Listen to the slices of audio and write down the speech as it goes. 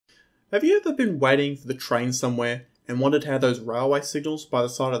Have you ever been waiting for the train somewhere and wondered how those railway signals by the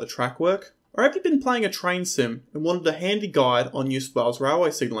side of the track work? Or have you been playing a train sim and wanted a handy guide on New South Wales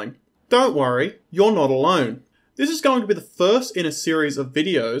railway signalling? Don't worry, you're not alone. This is going to be the first in a series of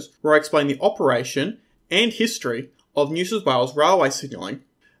videos where I explain the operation and history of New South Wales railway signalling.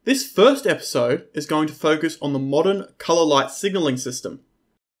 This first episode is going to focus on the modern Colourlight signalling system.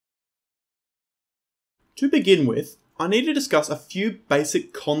 To begin with, I need to discuss a few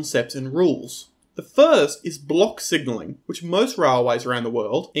basic concepts and rules. The first is block signalling, which most railways around the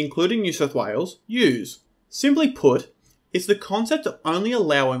world, including New South Wales, use. Simply put, it's the concept of only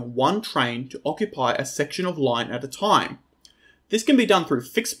allowing one train to occupy a section of line at a time. This can be done through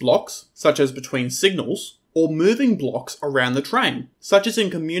fixed blocks, such as between signals, or moving blocks around the train, such as in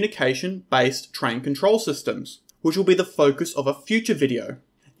communication-based train control systems, which will be the focus of a future video.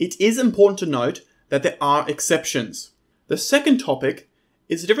 It is important to note that there are exceptions. The second topic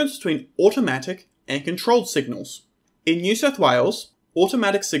is the difference between automatic and controlled signals. In New South Wales,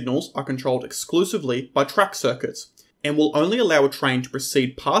 automatic signals are controlled exclusively by track circuits and will only allow a train to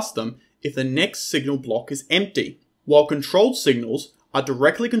proceed past them if the next signal block is empty, while controlled signals are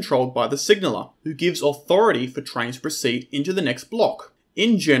directly controlled by the signaller, who gives authority for trains to proceed into the next block.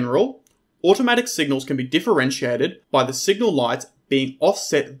 In general, automatic signals can be differentiated by the signal lights being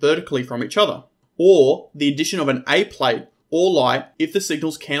offset vertically from each other, or the addition of an A plate or light if the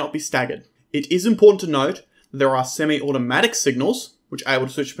signals cannot be staggered. It is important to note that there are semi-automatic signals, which are able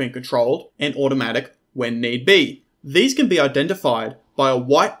to switch between controlled and automatic when need be. These can be identified by a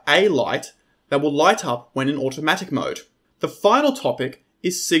white A light that will light up when in automatic mode. The final topic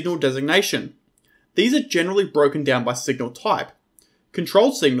is signal designation. These are generally broken down by signal type.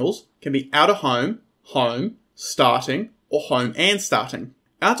 Controlled signals can be out of home, home, starting, or home and starting.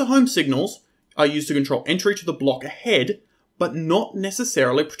 Out of home signals are used to control entry to the block ahead, but not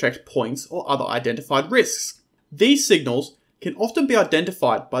necessarily protect points or other identified risks. These signals can often be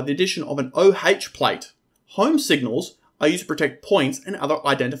identified by the addition of an OH plate. Home signals are used to protect points and other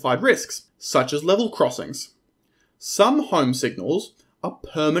identified risks, such as level crossings. Some home signals are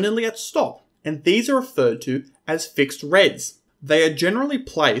permanently at stop, and these are referred to as fixed reds. They are generally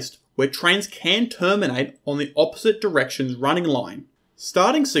placed where trains can terminate on the opposite direction's running line.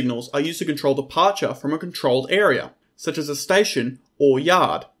 Starting signals are used to control departure from a controlled area, such as a station or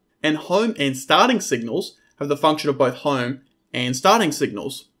yard, and home and starting signals have the function of both home and starting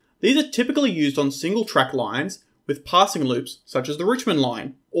signals. These are typically used on single track lines with passing loops such as the Richmond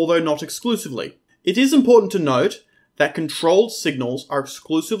line, although not exclusively. It is important to note that controlled signals are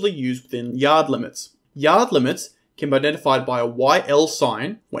exclusively used within yard limits. Yard limits can be identified by a YL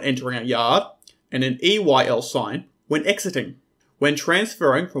sign when entering a yard and an EYL sign when exiting. When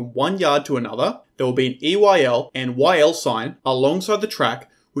transferring from one yard to another, there will be an EYL and YL sign alongside the track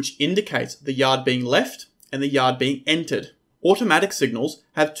which indicates the yard being left and the yard being entered. Automatic signals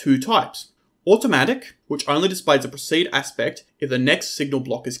have two types. Automatic, which only displays the proceed aspect if the next signal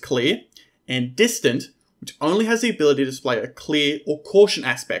block is clear, and distant, which only has the ability to display a clear or caution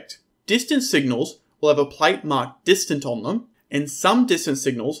aspect. Distant signals will have a plate marked distant on them, and some distant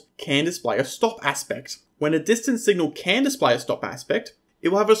signals can display a stop aspect. When a distant signal can display a stop aspect, it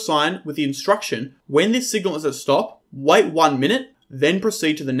will have a sign with the instruction, when this signal is at stop, wait 1 minute, then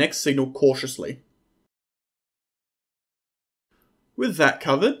proceed to the next signal cautiously. With that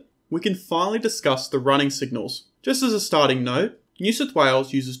covered, we can finally discuss the running signals. Just as a starting note, New South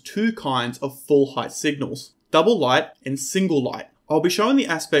Wales uses two kinds of full height signals, double light and single light. I'll be showing the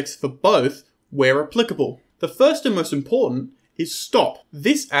aspects for both where applicable. The first and most important is stop.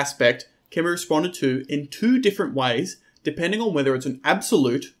 This aspect can be responded to in two different ways depending on whether it's an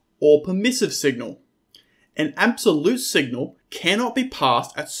absolute or permissive signal. An absolute signal cannot be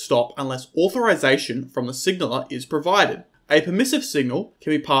passed at stop unless authorization from the signaller is provided. A permissive signal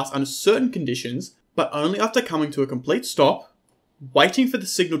can be passed under certain conditions, but only after coming to a complete stop, waiting for the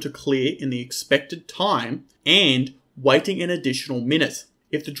signal to clear in the expected time, and waiting an additional minute.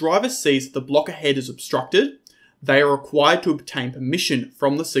 If the driver sees that the block ahead is obstructed, they are required to obtain permission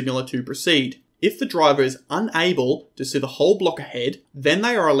from the signaller to proceed. If the driver is unable to see the whole block ahead, then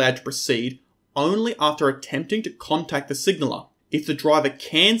they are allowed to proceed only after attempting to contact the signaller. If the driver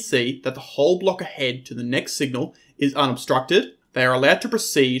can see that the whole block ahead to the next signal is unobstructed, they are allowed to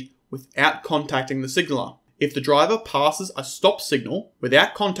proceed without contacting the signaller. If the driver passes a stop signal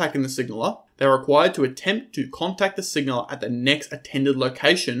without contacting the signaller, they are required to attempt to contact the signaller at the next attended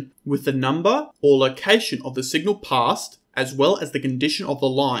location with the number or location of the signal passed, as well as the condition of the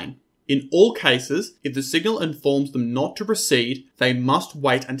line. In all cases, if the signal informs them not to proceed, they must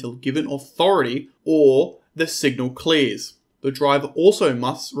wait until given authority or the signal clears. The driver also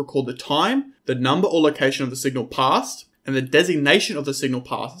must record the time, the number or location of the signal passed, and the designation of the signal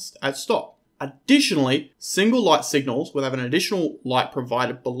passed at stop. Additionally, single light signals will have an additional light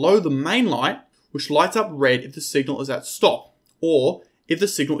provided below the main light, which lights up red if the signal is at stop, or if the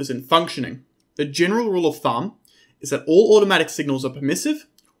signal isn't functioning. The general rule of thumb is that all automatic signals are permissive,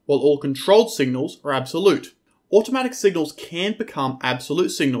 while all controlled signals are absolute. Automatic signals can become absolute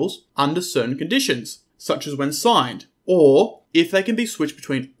signals under certain conditions, such as when signed, or if they can be switched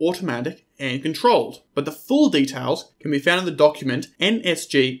between automatic and controlled. But the full details can be found in the document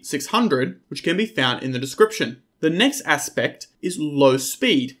NSW 600, which can be found in the description. The next aspect is low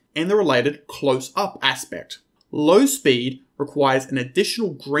speed and the related close-up aspect. Low speed requires an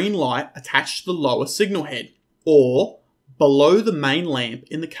additional green light attached to the lower signal head, or below the main lamp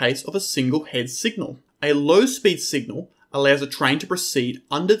in the case of a single head signal. A low speed signal allows a train to proceed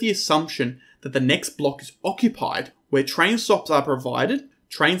under the assumption that the next block is occupied. Where train stops are provided,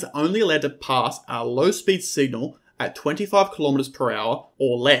 trains are only allowed to pass a low speed signal at 25 km per hour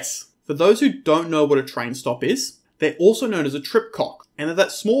or less. For those who don't know what a train stop is, they're also known as a tripcock, and they're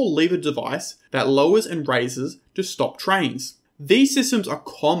that small lever device that lowers and raises to stop trains. These systems are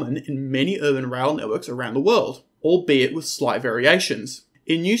common in many urban rail networks around the world, albeit with slight variations.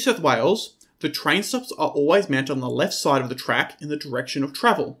 In New South Wales, the train stops are always mounted on the left side of the track in the direction of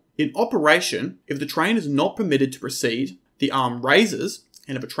travel. In operation, if the train is not permitted to proceed, the arm raises,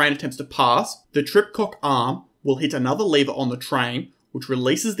 and if a train attempts to pass, the tripcock arm will hit another lever on the train, which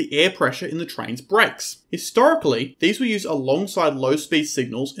releases the air pressure in the train's brakes. Historically, these were used alongside low-speed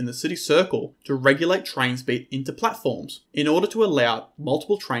signals in the city circle to regulate train speed into platforms, in order to allow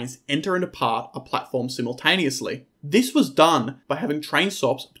multiple trains to enter and depart a platform simultaneously. This was done by having train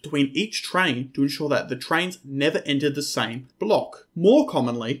stops between each train to ensure that the trains never entered the same block. More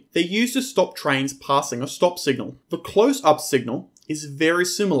commonly, they're used to stop trains passing a stop signal. The close-up signal is very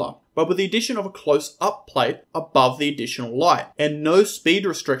similar, but with the addition of a close-up plate above the additional light, and no speed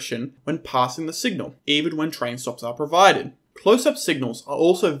restriction when passing the signal, even when train stops are provided. Close-up signals are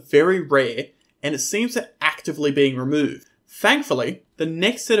also very rare, and it seems they're actively being removed. Thankfully, the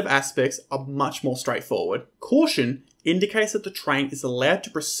next set of aspects are much more straightforward. Caution indicates that the train is allowed to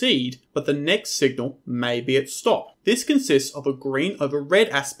proceed, but the next signal may be at stop. This consists of a green over red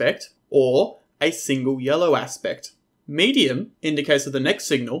aspect, or a single yellow aspect. Medium indicates that the next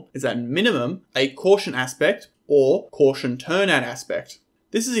signal is at minimum a caution aspect or caution turnout aspect.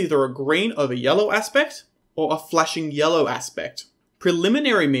 This is either a green over yellow aspect or a flashing yellow aspect.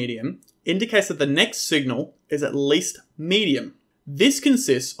 Preliminary medium indicates that the next signal is at least medium. This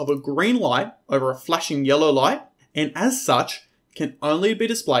consists of a green light over a flashing yellow light, and as such can only be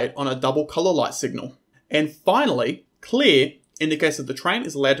displayed on a double colour light signal. And finally, clear indicates that the train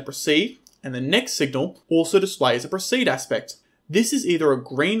is allowed to proceed, and the next signal also displays a proceed aspect. This is either a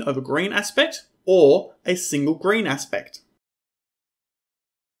green over green aspect or a single green aspect.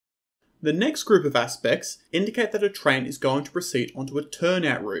 The next group of aspects indicate that a train is going to proceed onto a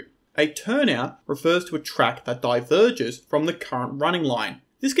turnout route. A turnout refers to a track that diverges from the current running line.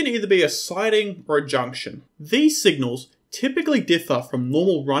 This can either be a siding or a junction. These signals typically differ from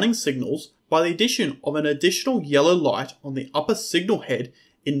normal running signals by the addition of an additional yellow light on the upper signal head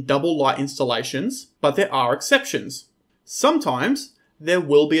in double light installations, but there are exceptions. Sometimes there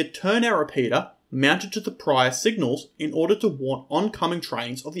will be a turnout repeater mounted to the prior signals in order to warn oncoming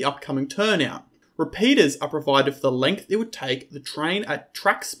trains of the upcoming turnout. Repeaters are provided for the length it would take the train at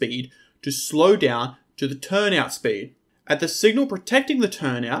track speed to slow down to the turnout speed. At the signal protecting the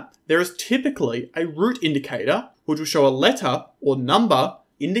turnout, there is typically a route indicator which will show a letter or number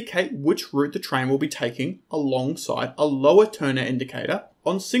indicate which route the train will be taking alongside a lower turnout indicator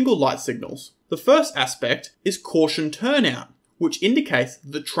on single light signals. The first aspect is caution turnout, which indicates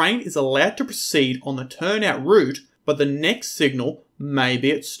that the train is allowed to proceed on the turnout route, but the next signal may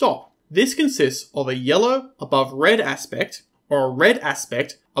be at stop. This consists of a yellow above red aspect or a red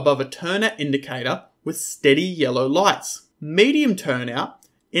aspect above a turnout indicator with steady yellow lights. Medium turnout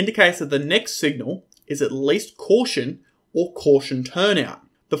indicates that the next signal is at least caution or caution turnout.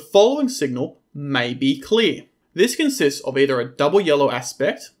 The following signal may be clear. This consists of either a double yellow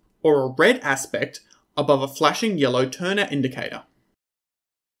aspect or a red aspect above a flashing yellow turnout indicator.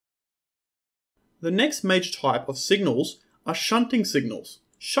 The next major type of signals are shunting signals.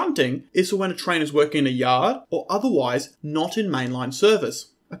 Shunting is for when a train is working in a yard or otherwise not in mainline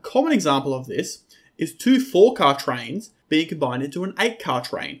service. A common example of this is two 4-car trains being combined into an 8-car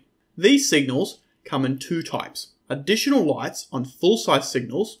train. These signals come in two types: additional lights on full-size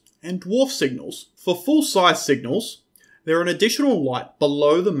signals and dwarf signals. For full-size signals, there are an additional light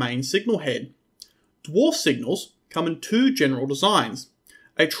below the main signal head. Dwarf signals come in two general designs: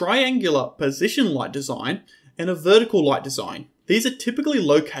 a triangular position light design and a vertical light design. These are typically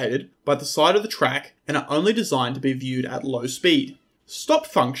located by the side of the track and are only designed to be viewed at low speed. Stop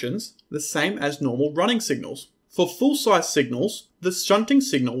functions the same as normal running signals. For full-size signals, the shunting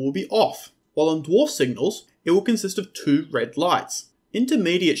signal will be off, while on dwarf signals, it will consist of two red lights.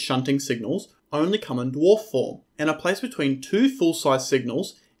 Intermediate shunting signals only come in dwarf form and are placed between two full-size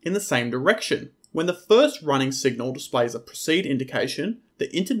signals in the same direction. When the first running signal displays a proceed indication,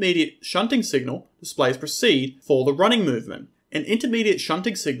 the intermediate shunting signal displays proceed for the running movement. An intermediate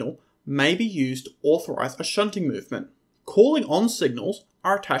shunting signal may be used to authorize a shunting movement. Calling on signals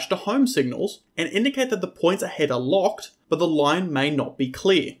are attached to home signals and indicate that the points ahead are locked, but the line may not be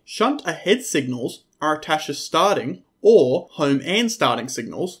clear. Shunt ahead signals are attached to starting or home and starting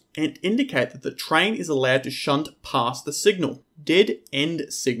signals and indicate that the train is allowed to shunt past the signal. Dead end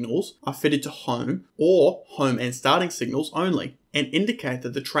signals are fitted to home or home and starting signals only and indicate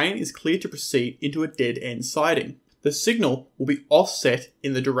that the train is clear to proceed into a dead end siding. The signal will be offset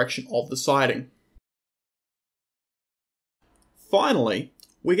in the direction of the siding. Finally,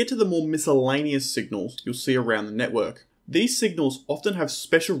 we get to the more miscellaneous signals you'll see around the network. These signals often have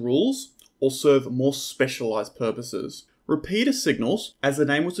special rules or serve more specialized purposes. Repeater signals, as the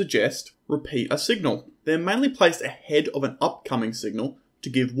name would suggest, repeat a signal. They're mainly placed ahead of an upcoming signal to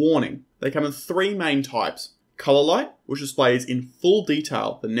give warning. They come in three main types: Colourlight, which displays in full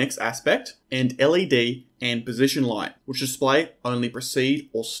detail the next aspect, and LED and position light, which display only proceed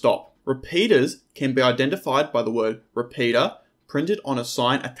or stop. Repeaters can be identified by the word repeater printed on a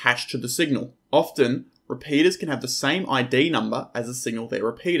sign attached to the signal. Often, repeaters can have the same ID number as the signal they're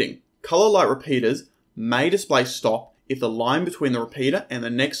repeating. Colourlight repeaters may display stop if the line between the repeater and the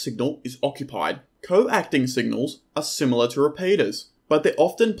next signal is occupied. Co-acting signals are similar to repeaters, but they're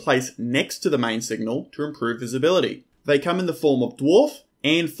often placed next to the main signal to improve visibility. They come in the form of dwarf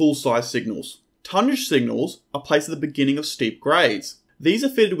and full-size signals. Tonnage signals are placed at the beginning of steep grades. These are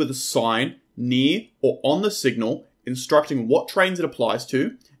fitted with a sign near or on the signal instructing what trains it applies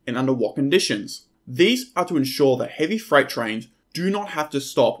to and under what conditions. These are to ensure that heavy freight trains do not have to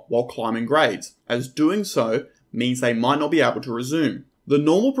stop while climbing grades, as doing so means they might not be able to resume. The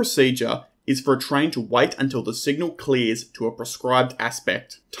normal procedure is for a train to wait until the signal clears to a prescribed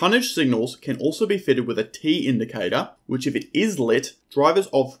aspect. Tonnage signals can also be fitted with a T indicator, which if it is lit, drivers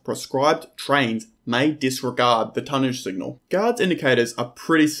of prescribed trains may disregard the tonnage signal. Guards indicators are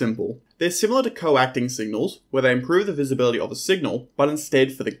pretty simple. They're similar to co-acting signals, where they improve the visibility of the signal, but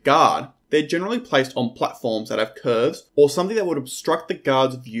instead for the guard, they're generally placed on platforms that have curves or something that would obstruct the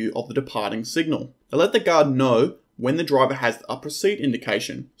guard's view of the departing signal. They let the guard know when the driver has a proceed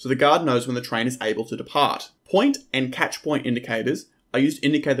indication, so the guard knows when the train is able to depart. Point and catch point indicators are used to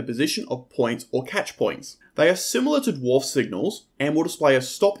indicate the position of points or catch points. They are similar to dwarf signals and will display a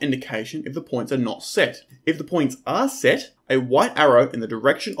stop indication if the points are not set. If the points are set, a white arrow in the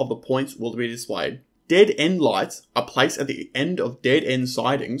direction of the points will be displayed. Dead end lights are placed at the end of dead end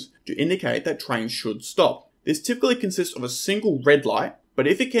sidings to indicate that trains should stop. This typically consists of a single red light, but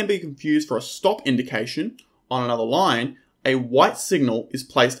if it can be confused for a stop indication on another line, a white signal is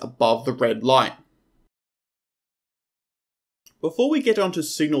placed above the red light. Before we get onto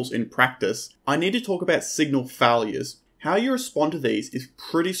signals in practice, I need to talk about signal failures. How you respond to these is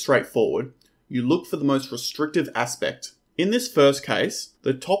pretty straightforward. You look for the most restrictive aspect. In this first case,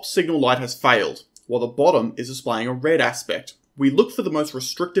 the top signal light has failed, while the bottom is displaying a red aspect. We look for the most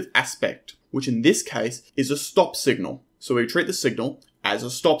restrictive aspect, which in this case is a stop signal. So we treat the signal as a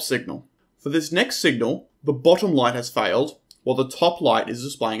stop signal. For this next signal, the bottom light has failed, while the top light is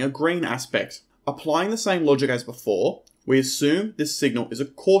displaying a green aspect. Applying the same logic as before, we assume this signal is a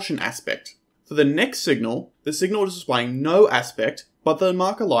caution aspect. For the next signal, the signal is displaying no aspect, but the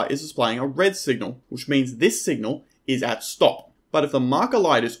marker light is displaying a red signal, which means this signal is at stop. But if the marker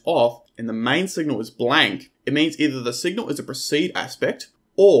light is off and the main signal is blank, it means either the signal is a proceed aspect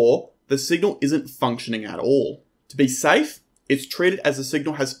or the signal isn't functioning at all. To be safe, it's treated as the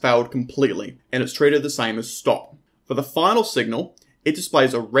signal has failed completely, and it's treated the same as stop. For the final signal, it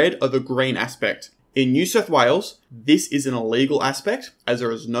displays a red over green aspect. In New South Wales, this is an illegal aspect, as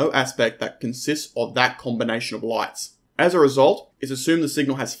there is no aspect that consists of that combination of lights. As a result, it's assumed the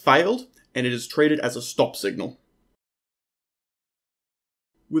signal has failed, and it is treated as a stop signal.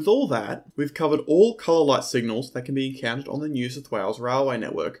 With all that, we've covered all colour light signals that can be encountered on the New South Wales railway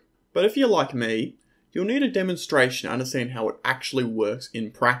network. But if you're like me, you'll need a demonstration to understand how it actually works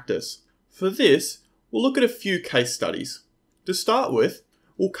in practice. For this, we'll look at a few case studies. To start with,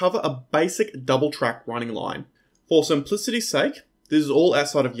 we'll cover a basic double track running line. For simplicity's sake, this is all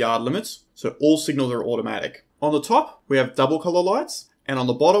outside of yard limits, so all signals are automatic. On the top, we have double colour lights, and on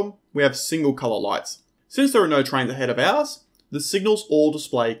the bottom, we have single colour lights. Since there are no trains ahead of ours, the signals all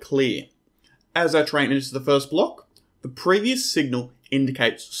display clear. As our train enters the first block, the previous signal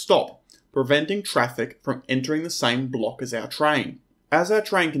indicates stop, preventing traffic from entering the same block as our train. As our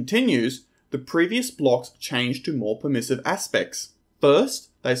train continues, the previous blocks change to more permissive aspects.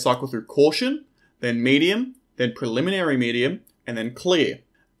 First, they cycle through caution, then medium, then preliminary medium, and then clear.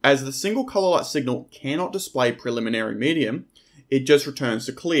 As the single colour light signal cannot display preliminary medium, it just returns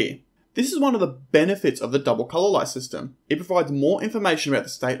to clear. This is one of the benefits of the double colour light system. It provides more information about the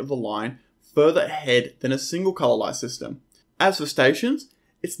state of the line further ahead than a single colour light system. As for stations,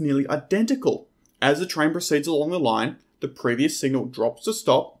 it's nearly identical. As the train proceeds along the line, the previous signal drops to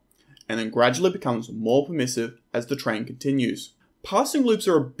stop, and then gradually becomes more permissive as the train continues. Passing loops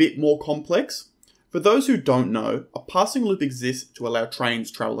are a bit more complex. For those who don't know, a passing loop exists to allow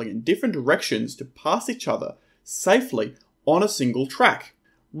trains travelling in different directions to pass each other safely on a single track.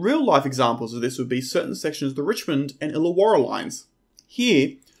 Real life examples of this would be certain sections of the Richmond and Illawarra lines.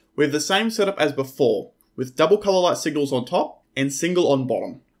 Here, we have the same setup as before, with double colour light signals on top and single on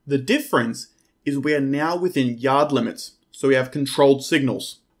bottom. The difference is we are now within yard limits, so we have controlled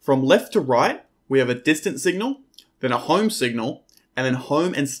signals. From left to right, we have a distance signal, then a home signal, and then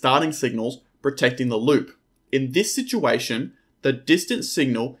home and starting signals protecting the loop. In this situation, the distance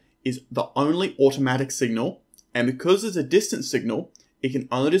signal is the only automatic signal, and because it's a distance signal, it can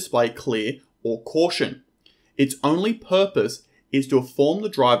only display clear or caution. Its only purpose is to inform the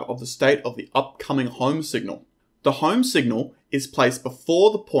driver of the state of the upcoming home signal. The home signal is placed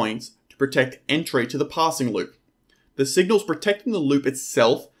before the points to protect entry to the passing loop. The signals protecting the loop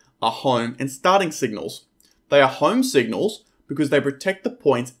itself are home and starting signals. They are home signals because they protect the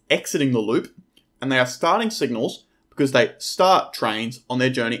points exiting the loop, and they are starting signals because they start trains on their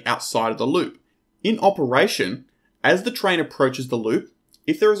journey outside of the loop. In operation, as the train approaches the loop,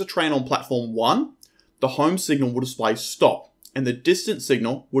 if there is a train on platform 1, the home signal will display stop, and the distance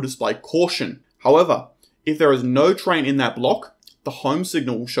signal will display caution. However, if there is no train in that block, the home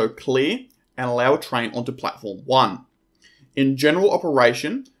signal will show clear and allow a train onto platform 1. In general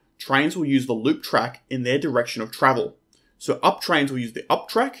operation, trains will use the loop track in their direction of travel. So up trains will use the up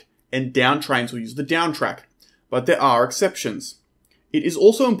track and down trains will use the down track. But there are exceptions. It is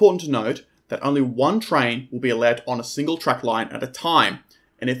also important to note that only one train will be allowed on a single track line at a time.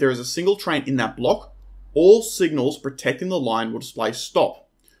 And if there is a single train in that block, all signals protecting the line will display stop.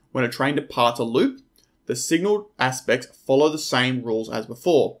 When a train departs a loop, the signal aspects follow the same rules as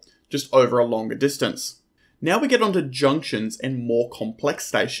before, just over a longer distance. Now we get onto junctions and more complex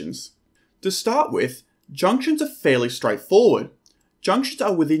stations. To start with, junctions are fairly straightforward. Junctions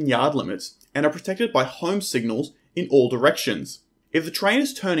are within yard limits and are protected by home signals in all directions. If the train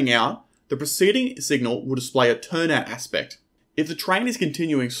is turning out, the preceding signal will display a turnout aspect. If the train is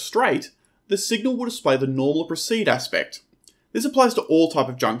continuing straight, the signal will display the normal proceed aspect. This applies to all types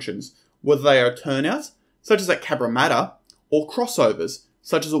of junctions, whether they are turnouts, such as at Cabramatta, or crossovers,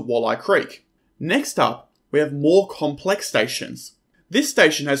 such as at Walleye Creek. Next up, we have more complex stations. This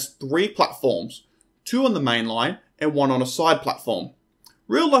station has 3 platforms, 2 on the main line and 1 on a side platform.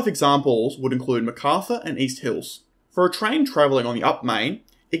 Real life examples would include MacArthur and East Hills. For a train travelling on the up main,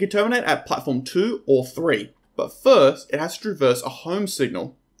 it can terminate at platform 2 or 3, but first it has to traverse a home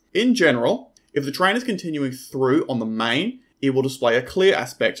signal. In general, if the train is continuing through on the main, it will display a clear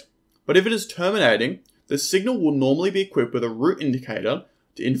aspect, but if it is terminating, the signal will normally be equipped with a route indicator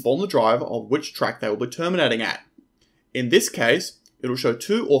to inform the driver of which track they will be terminating at. In this case, it will show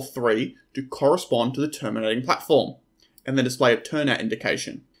 2 or 3 to correspond to the terminating platform, and then display a turnout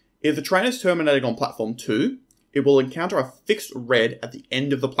indication. If the train is terminating on platform 2, it will encounter a fixed red at the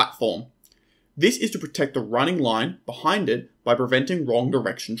end of the platform. This is to protect the running line behind it by preventing wrong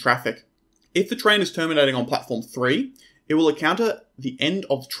direction traffic. If the train is terminating on platform 3, it will encounter the end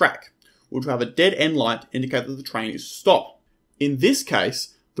of the track, which will have a dead end light to indicate that the train is stopped. In this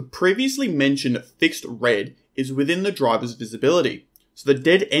case, the previously mentioned fixed red is within the driver's visibility, so the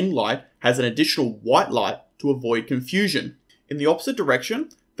dead end light has an additional white light to avoid confusion. In the opposite direction,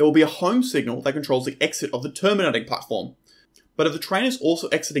 there will be a home signal that controls the exit of the terminating platform. But if the train is also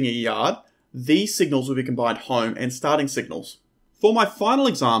exiting a yard, these signals will be combined home and starting signals. For my final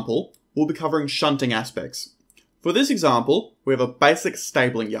example, we'll be covering shunting aspects. For this example, we have a basic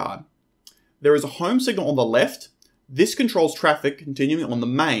stabling yard. There is a home signal on the left. This controls traffic continuing on the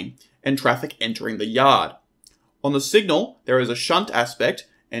main and traffic entering the yard. On the signal, there is a shunt aspect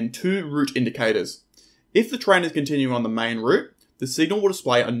and 2 route indicators. If the train is continuing on the main route, the signal will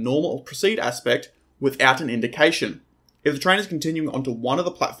display a normal proceed aspect without an indication. If the train is continuing onto one of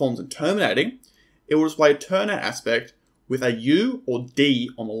the platforms and terminating, it will display a turnout aspect with a U or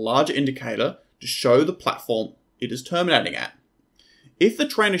D on the larger indicator to show the platform it is terminating at. If the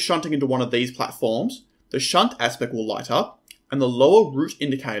train is shunting into one of these platforms, the shunt aspect will light up and the lower route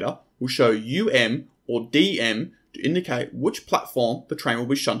indicator will show UM or DM to indicate which platform the train will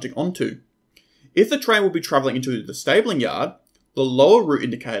be shunting onto. If the train will be travelling into the stabling yard, the lower route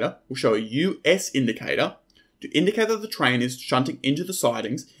indicator will show a US indicator to indicate that the train is shunting into the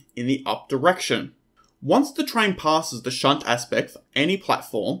sidings in the up direction. Once the train passes the shunt aspect for any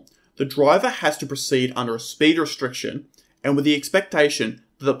platform, the driver has to proceed under a speed restriction and with the expectation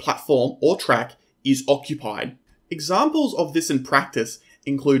that the platform or track is occupied. Examples of this in practice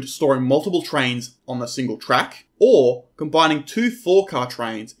include storing multiple trains on a single track or combining 2 4-car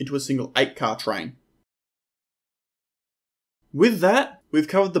trains into a single 8-car train. With that, we've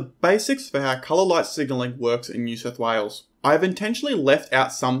covered the basics for how Colourlight signalling works in New South Wales. I have intentionally left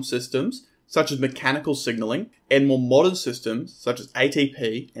out some systems, such as mechanical signalling, and more modern systems, such as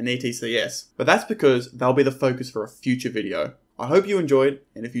ATP and ETCS, but that's because they'll be the focus for a future video. I hope you enjoyed,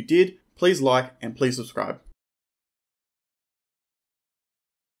 and if you did, please like and please subscribe.